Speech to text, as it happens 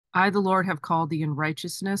I, the Lord, have called thee in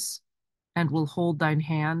righteousness, and will hold thine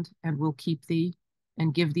hand, and will keep thee,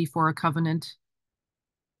 and give thee for a covenant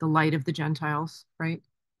the light of the Gentiles, right?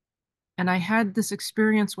 And I had this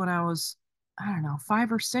experience when I was, I don't know,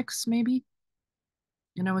 5 or 6 maybe.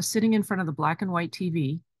 And I was sitting in front of the black and white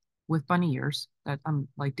TV with bunny ears that I'm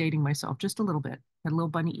like dating myself just a little bit. Had little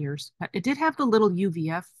bunny ears. It did have the little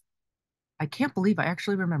UVF. I can't believe I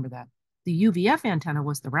actually remember that. The UVF antenna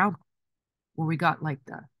was the round one, where we got like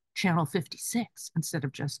the channel 56 instead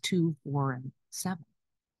of just 2, 4, and 7.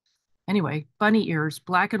 Anyway, bunny ears,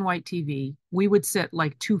 black and white TV. We would sit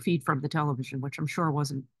like 2 feet from the television, which I'm sure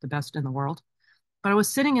wasn't the best in the world. But I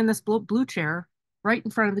was sitting in this blue chair right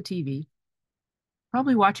in front of the TV,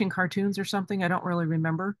 probably watching cartoons or something. I don't really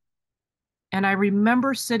remember. And I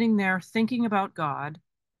remember sitting there thinking about God.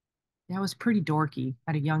 I was pretty dorky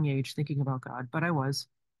at a young age thinking about God, but I was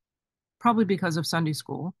probably because of Sunday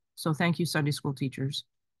school. So thank you, Sunday school teachers.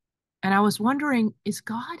 And I was wondering, is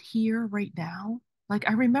God here right now? Like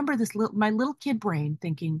I remember this little my little kid brain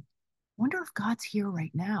thinking, wonder if God's here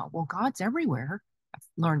right now. Well, God's everywhere. I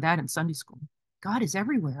learned that in Sunday school. God is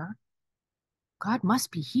everywhere. God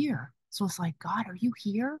must be here. So it's like, God, are you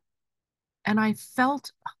here? And I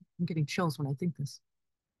felt, I'm getting chills when I think this.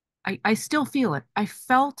 I still feel it. I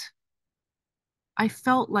felt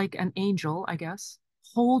like an angel, I guess,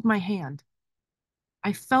 hold my hand.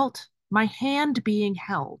 I felt my hand being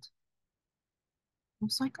held. I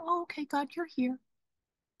was like, oh, okay, God, you're here.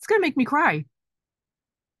 It's going to make me cry.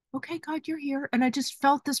 Okay, God, you're here. And I just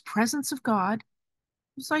felt this presence of God.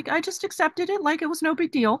 It's like, I just accepted it like it was no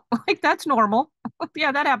big deal. Like, that's normal.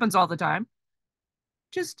 Yeah, that happens all the time.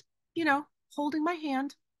 Just, you know, holding my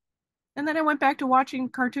hand. And then I went back to watching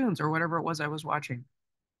cartoons or whatever it was I was watching.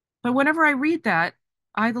 But whenever I read that,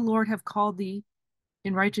 I, the Lord, have called thee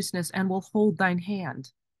in righteousness and will hold thine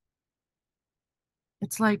hand.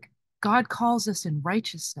 It's like God calls us in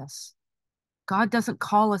righteousness. God doesn't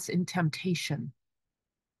call us in temptation.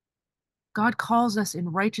 God calls us in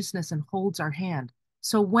righteousness and holds our hand.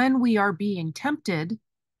 So when we are being tempted,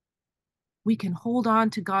 we can hold on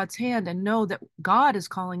to God's hand and know that God is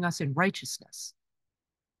calling us in righteousness.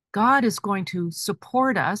 God is going to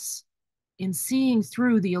support us in seeing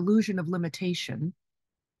through the illusion of limitation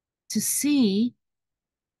to see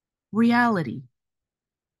reality,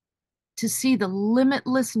 to see the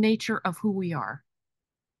limitless nature of who we are,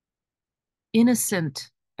 innocent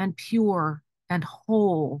and pure and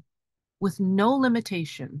whole, with no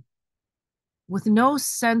limitation, with no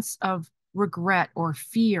sense of regret or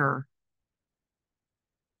fear,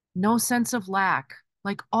 no sense of lack,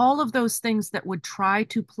 like all of those things that would try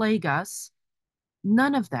to plague us,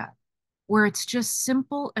 none of that, where it's just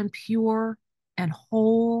simple and pure and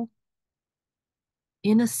whole,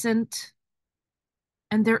 innocent.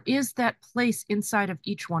 And there is that place inside of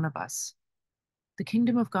each one of us. The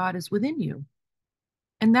kingdom of God is within you.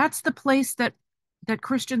 And that's the place that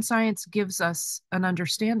Christian Science gives us an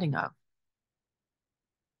understanding of.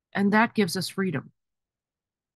 And that gives us freedom.